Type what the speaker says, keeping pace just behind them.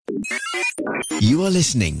You are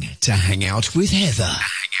listening to Hang Out with Heather.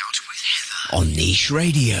 On Niche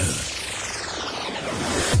Radio.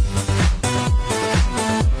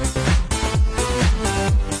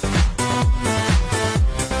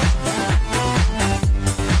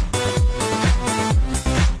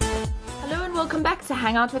 Hello and welcome back to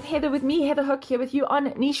Hang Out with Heather with me, Heather Hook, here with you on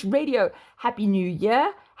Niche Radio. Happy New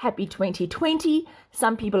Year. Happy 2020.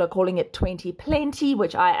 Some people are calling it 20 plenty,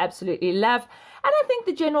 which I absolutely love. And I think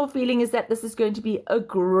the general feeling is that this is going to be a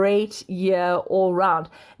great year all round.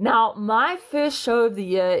 Now, my first show of the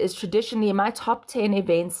year is traditionally my top 10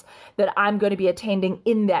 events that I'm going to be attending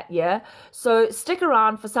in that year. So stick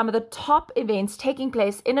around for some of the top events taking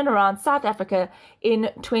place in and around South Africa in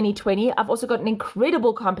 2020. I've also got an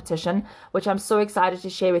incredible competition, which I'm so excited to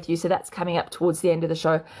share with you. So that's coming up towards the end of the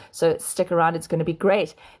show. So stick around. It's going to be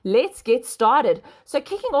great. Let's get started. So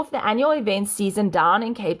kicking off the annual event season down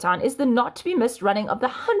in Cape Town is the not to be missed running of the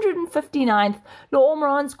 159th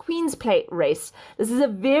L'Ormarins Queen's Plate race. This is a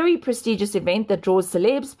very prestigious event that draws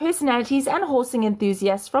celebs, personalities and horsing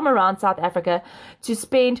enthusiasts from around South Africa to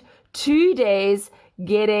spend 2 days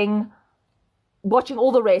watching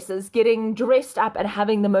all the races, getting dressed up and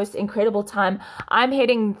having the most incredible time. I'm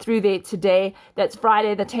heading through there today. That's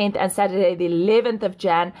Friday the 10th and Saturday the 11th of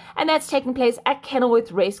Jan. And that's taking place at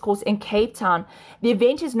Kenilworth Racecourse in Cape Town. The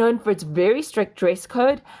event is known for its very strict dress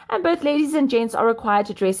code, and both ladies and gents are required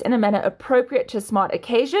to dress in a manner appropriate to a smart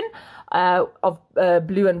occasion of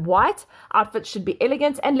blue and white. Outfits should be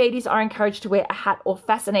elegant, and ladies are encouraged to wear a hat or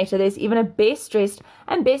fascinator. There's even a best dressed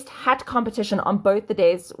and best hat competition on both the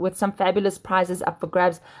days, with some fabulous prizes up for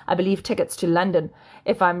grabs. I believe tickets to London,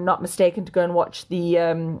 if I'm not mistaken, to go and watch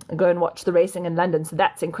the racing in London. So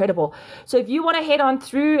that's incredible. So if you want to head on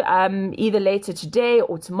through either later today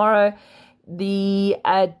or tomorrow, the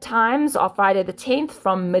times are Friday the 10th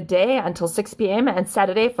from midday until 6 p.m. and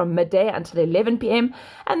Saturday from midday until 11 p.m.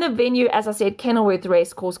 And the venue, as I said, Kenilworth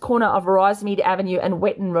Racecourse, corner of Rosemead Avenue and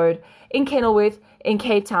Wetton Road in Kenilworth in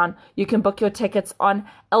Cape Town. You can book your tickets on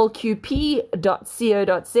lqp.co.za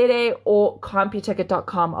or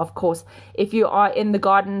computicket.com, of course. If you are in the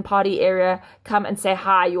garden party area, come and say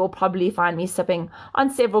hi. You'll probably find me sipping on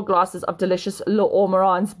several glasses of delicious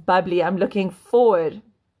L'Ormarins bubbly. I'm looking forward.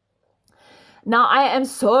 Now, I am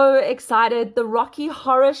so excited. The Rocky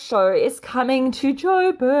Horror Show is coming to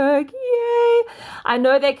Joburg. Yay! I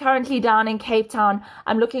know they're currently down in Cape Town.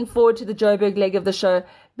 I'm looking forward to the Joburg leg of the show.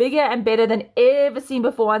 Bigger and better than ever seen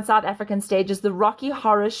before on South African stages, the Rocky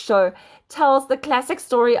Horror Show tells the classic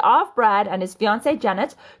story of Brad and his fiancée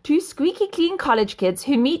Janet, two squeaky clean college kids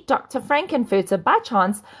who meet Dr. Frankenfurter by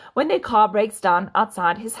chance when their car breaks down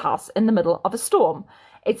outside his house in the middle of a storm.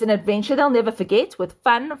 It's an adventure they'll never forget, with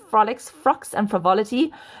fun, frolics, frocks, and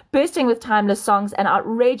frivolity, bursting with timeless songs and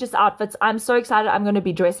outrageous outfits. I'm so excited. I'm going to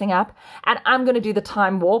be dressing up, and I'm going to do the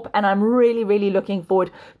time warp, and I'm really, really looking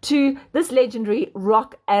forward to this legendary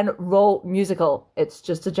rock and roll musical. It's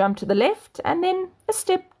just a jump to the left and then a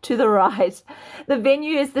step to the right. The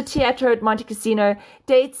venue is the Teatro at Monte Cassino.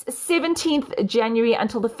 Dates 17th January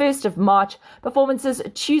until the 1st of March. Performances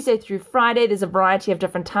Tuesday through Friday. There's a variety of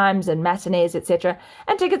different times and matinees, etc.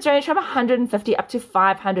 And tickets range from 150 up to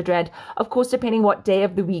 500 Rand. Of course, depending what day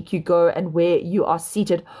of the week you go and where you are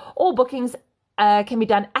seated. All bookings can be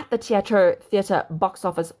done at the Teatro Theatre box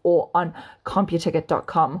office or on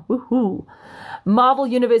computicket.com. Woohoo! Marvel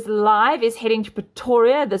Universe Live is heading to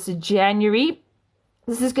Pretoria this January.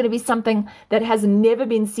 This is going to be something that has never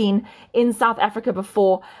been seen in South Africa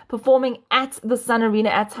before, performing at the Sun Arena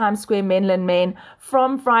at Times Square, Menlyn, Maine,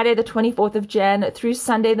 from Friday the 24th of Jan through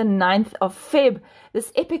Sunday the 9th of Feb.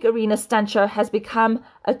 This epic arena stunt show has become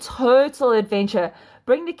a total adventure.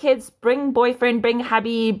 Bring the kids, bring boyfriend, bring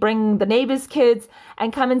hubby, bring the neighbor's kids,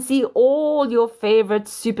 and come and see all your favorite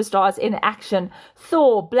superstars in action.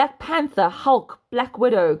 Thor, Black Panther, Hulk, Black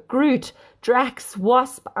Widow, Groot, Drax,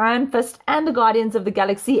 Wasp, Iron Fist, and the Guardians of the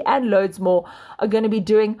Galaxy, and loads more are going to be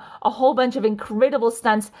doing a whole bunch of incredible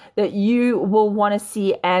stunts that you will want to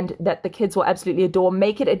see and that the kids will absolutely adore.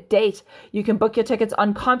 Make it a date. You can book your tickets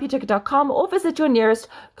on computicket.com or visit your nearest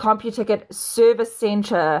CompuTicket service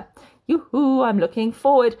center. Yoo-hoo, I'm looking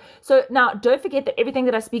forward. So now, don't forget that everything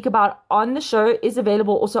that I speak about on the show is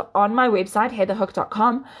available also on my website,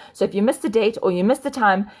 heatherhook.com. So if you missed a date or you missed the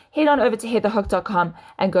time, head on over to heatherhook.com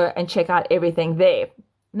and go and check out everything there.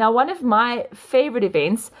 Now, one of my favorite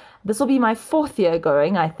events, this will be my 4th year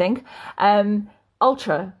going, I think,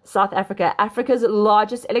 Ultra South Africa, Africa's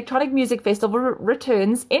largest electronic music festival,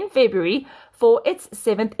 returns in February for its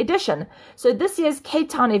 7th edition. So this year's Cape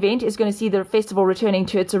Town event is going to see the festival returning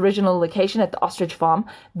to its original location at the Ostrich Farm.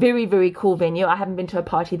 Very, very cool venue. I haven't been to a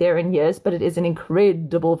party there in years, but it is an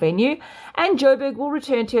incredible venue. And Joburg will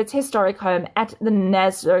return to its historic home at the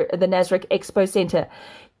Nasrec Expo Centre.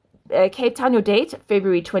 Cape Town, your date,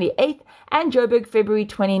 February 28th, and Joburg, February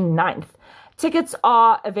 29th. Tickets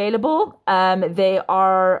are available. They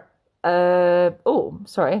are,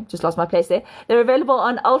 just lost my place there. They're available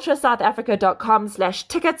on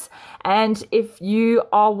ultrasouthafrica.com/tickets. And if you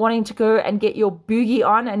are wanting to go and get your boogie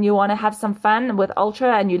on and you want to have some fun with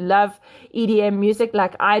Ultra and you love EDM music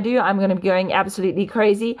like I do, I'm going to be going absolutely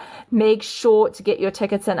crazy. Make sure to get your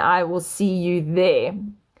tickets and I will see you there.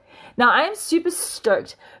 Now, I am super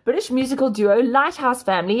stoked. British musical duo Lighthouse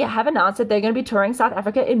Family have announced that they're going to be touring South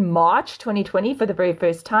Africa in March 2020 for the very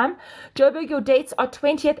first time. Joburg, your dates are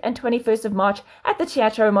 20th and 21st of March at the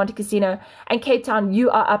Teatro Monte Casino. And Cape Town, you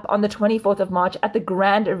are up on the 24th of March at the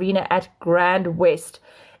Grand Arena at Grand West.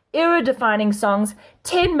 Era-defining songs,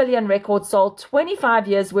 10 million records sold, 25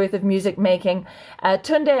 years worth of music making.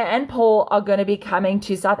 Tunde and Paul are going to be coming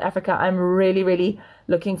to South Africa. I'm really, really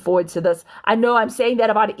looking forward to this. I know I'm saying that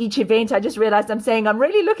about each event. I just realized I'm saying I'm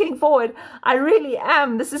really looking forward. I really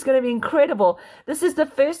am. This is going to be incredible. This is the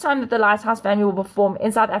first time that the Lighthouse Family will perform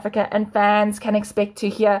in South Africa, and fans can expect to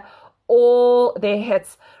hear all their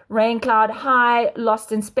hits. Rain Cloud High,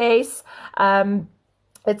 Lost in Space.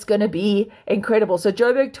 It's going to be incredible. So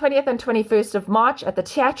Joburg, 20th and 21st of March at the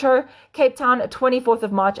Teatro. Cape Town, 24th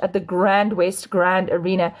of March at the Grand West Grand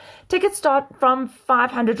Arena. Tickets start from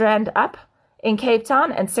 500 Rand up in Cape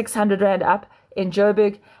Town and 600 Rand up in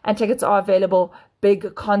Joburg. And tickets are available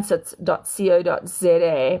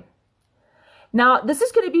bigconcerts.co.za. Now, this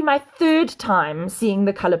is going to be my third time seeing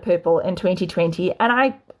The Color Purple in 2020.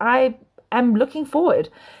 And I am looking forward.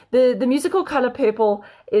 The musical Color Purple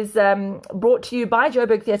is brought to you by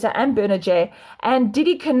Joburg Theatre and Bernard J. And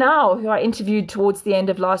Didi Canal, who I interviewed towards the end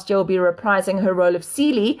of last year, will be reprising her role of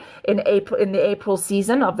Celie in the April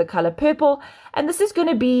season of The Color Purple. And this is going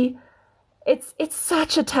to be, it's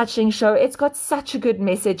such a touching show. It's got such a good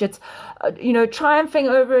message. It's, triumphing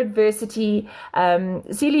over adversity.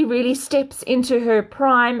 Celie really steps into her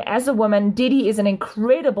prime as a woman. Didi is an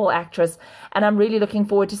incredible actress, and I'm really looking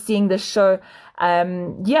forward to seeing this show.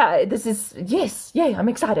 I'm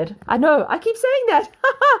excited. I know, I keep saying that.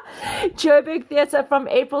 Joburg Theatre from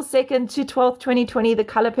April 2nd to 12th, 2020. The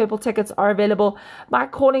Color Purple tickets are available by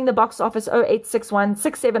calling the box office 0861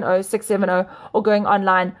 670 670 or going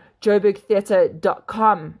online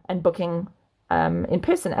joburgtheatre.com and booking in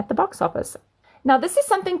person at the box office. Now, this is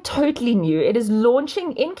something totally new. It is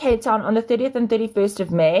launching in Cape Town on the 30th and 31st of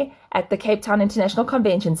May at the Cape Town International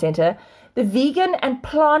Convention Centre, the Vegan and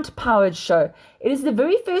Plant-Powered Show. It is the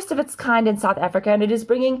very first of its kind in South Africa, and it is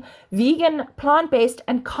bringing vegan, plant-based,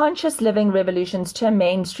 and conscious living revolutions to a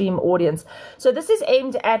mainstream audience. So this is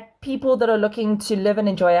aimed at people that are looking to live and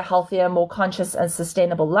enjoy a healthier, more conscious and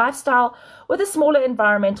sustainable lifestyle with a smaller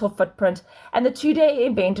environmental footprint. And the two-day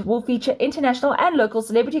event will feature international and local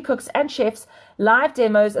celebrity cooks and chefs, live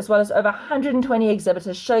demos, as well as over 120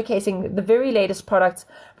 exhibitors showcasing the very latest products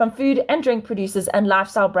from food and drink producers and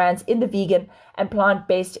lifestyle brands in the vegan and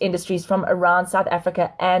plant-based industries from around South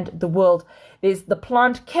Africa and the world. There's the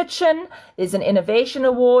Plant Kitchen, there's an Innovation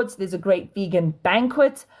Awards, there's a great vegan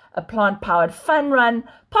banquet, a plant-powered fun run,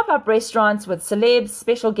 pop-up restaurants with celebs,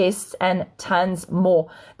 special guests, and tons more.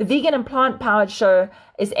 The Vegan and Plant-Powered Show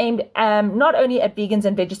is aimed not only at vegans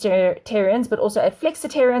and vegetarians, but also at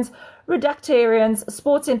flexitarians, reductarians,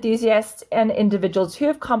 sports enthusiasts, and individuals who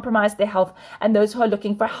have compromised their health and those who are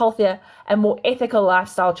looking for a healthier and more ethical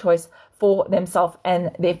lifestyle choice for themselves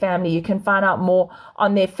and their family. You can find out more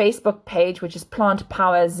on their Facebook page, which is Plant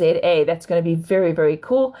Power ZA. That's going to be very, very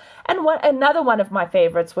cool. And another one of my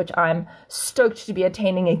favorites, which I'm stoked to be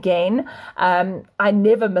attending again. I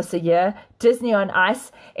never miss a year. Disney on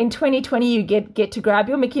Ice. In 2020, you get to grab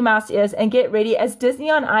your Mickey Mouse ears and get ready as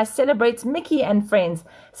Disney on Ice celebrates Mickey and Friends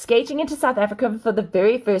skating into South Africa for the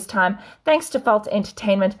very first time, thanks to Felt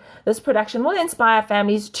Entertainment. This production will inspire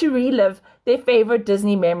families to relive their favorite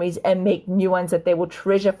Disney memories and make new ones that they will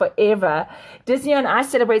treasure forever. Disney on Ice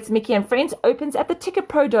celebrates Mickey and Friends opens at the Ticket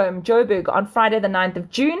Pro Dome, Joburg, on Friday the 9th of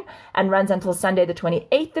June and runs until Sunday the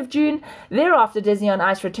 28th of June. Thereafter, Disney on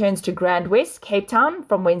Ice returns to Grand West, Cape Town,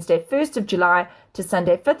 from Wednesday 1st of July to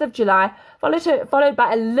Sunday 5th of July, followed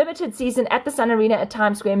by a limited season at the Sun Arena at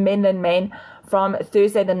Times Square, Menlyn, Maine, from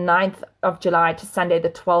Thursday the 9th of July to Sunday the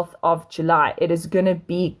 12th of July. It is going to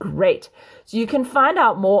be great. So you can find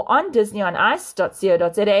out more on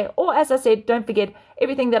disneyonice.co.za, or as I said, don't forget,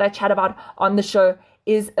 everything that I chat about on the show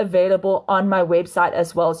is available on my website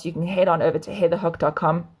as well. So you can head on over to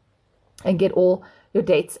heatherhook.com and get all your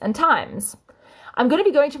dates and times. I'm going to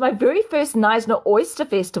be going to my very first Knysna Oyster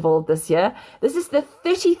Festival this year. This is the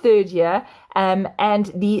 33rd year,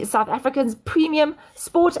 and the South African's premium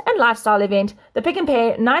sport and lifestyle event, the Pick and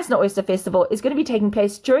Pay Knysna Oyster Festival, is going to be taking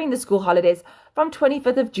place during the school holidays from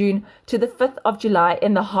 25th of June to the 5th of July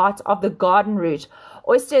in the heart of the Garden Route.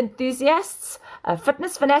 Oyster enthusiasts,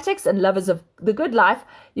 fitness fanatics, and lovers of the good life,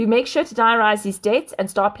 you make sure to diarize these dates and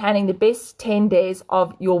start planning the best 10 days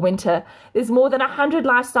of your winter. There's more than 100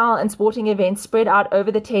 lifestyle and sporting events spread out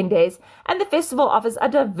over the 10 days, and the festival offers a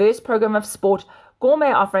diverse program of sport,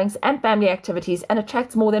 gourmet offerings, and family activities, and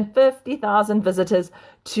attracts more than 50,000 visitors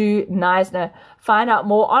to Knysna. Find out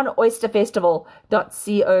more on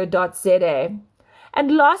oysterfestival.co.za.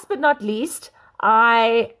 And last but not least,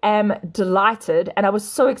 I am delighted, and I was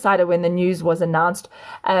so excited when the news was announced.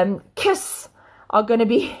 KISS are going to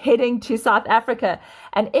be heading to South Africa,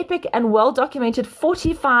 an epic and well-documented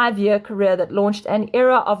 45-year career that launched an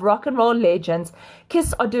era of rock and roll legends.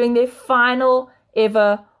 KISS are doing their final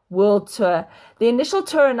ever world tour. The initial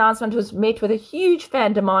tour announcement was met with a huge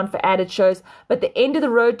fan demand for added shows, but the end of the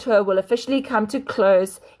road tour will officially come to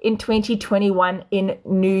close in 2021 in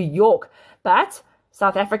New York. But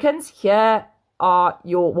South Africans, here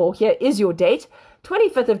is your date.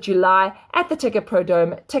 25th of July at the Ticket Pro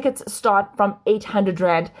Dome. Tickets start from 800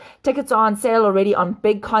 Rand. Tickets are on sale already on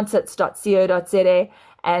bigconcerts.co.za.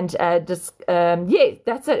 And that's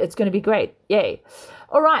it. It's going to be great. Yay.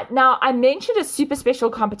 All right. Now, I mentioned a super special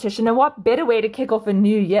competition, and what better way to kick off a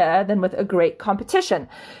new year than with a great competition?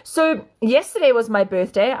 So yesterday was my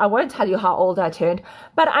birthday. I won't tell you how old I turned,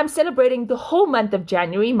 but I'm celebrating the whole month of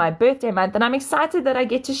January, my birthday month, and I'm excited that I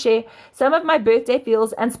get to share some of my birthday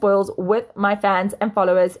feels and spoils with my fans and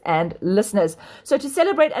followers and listeners. So to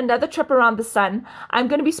celebrate another trip around the sun, I'm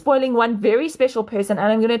going to be spoiling one very special person,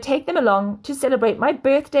 and I'm going to take them along to celebrate my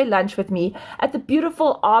birthday lunch with me at the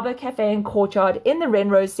beautiful Arbor Cafe and Courtyard in the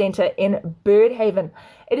Renrose Centre in Birdhaven.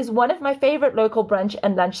 It is one of my favorite local brunch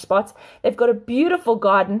and lunch spots. They've got a beautiful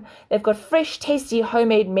garden. They've got fresh, tasty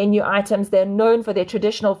homemade menu items. They're known for their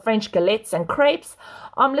traditional French galettes and crepes,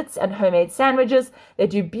 omelets and homemade sandwiches. They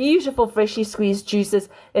do beautiful freshly squeezed juices.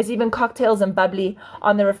 There's even cocktails and bubbly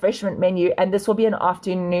on the refreshment menu, and this will be an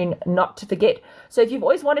afternoon not to forget. So if you've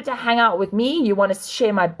always wanted to hang out with me, you want to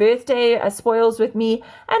share my birthday spoils with me,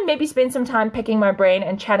 and maybe spend some time picking my brain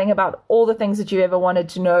and chatting about all the things that you ever wanted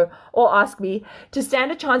to know or ask me, to stand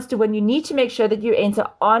a chance to win, you need to make sure that you enter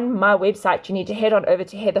on my website. You need to head on over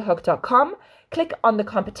to heatherhook.com, click on the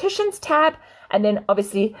competitions tab, and then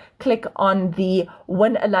obviously click on the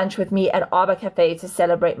win a lunch with me at Arbor Cafe to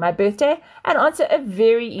celebrate my birthday, and answer a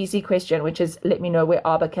very easy question, which is let me know where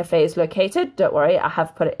Arbor Cafe is located. Don't worry, I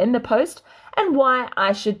have put it in the post, and why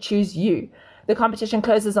I should choose you. The competition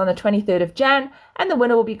closes on the 23rd of Jan, and the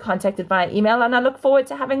winner will be contacted via email, and I look forward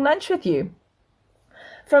to having lunch with you.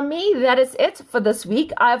 From me, that is it for this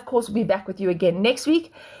week. I, of course, will be back with you again next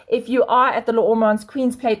week. If you are at the L'Ormeran's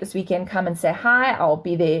Queen's Plate this weekend, come and say hi. I'll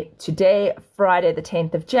be there today, Friday, the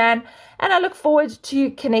 10th of Jan. And I look forward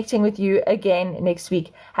to connecting with you again next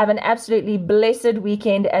week. Have an absolutely blessed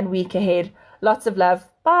weekend and week ahead. Lots of love.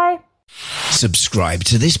 Bye. Subscribe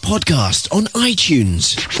to this podcast on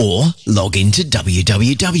iTunes or log into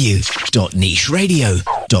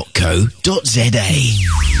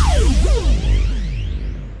www.nicheradio.co.za.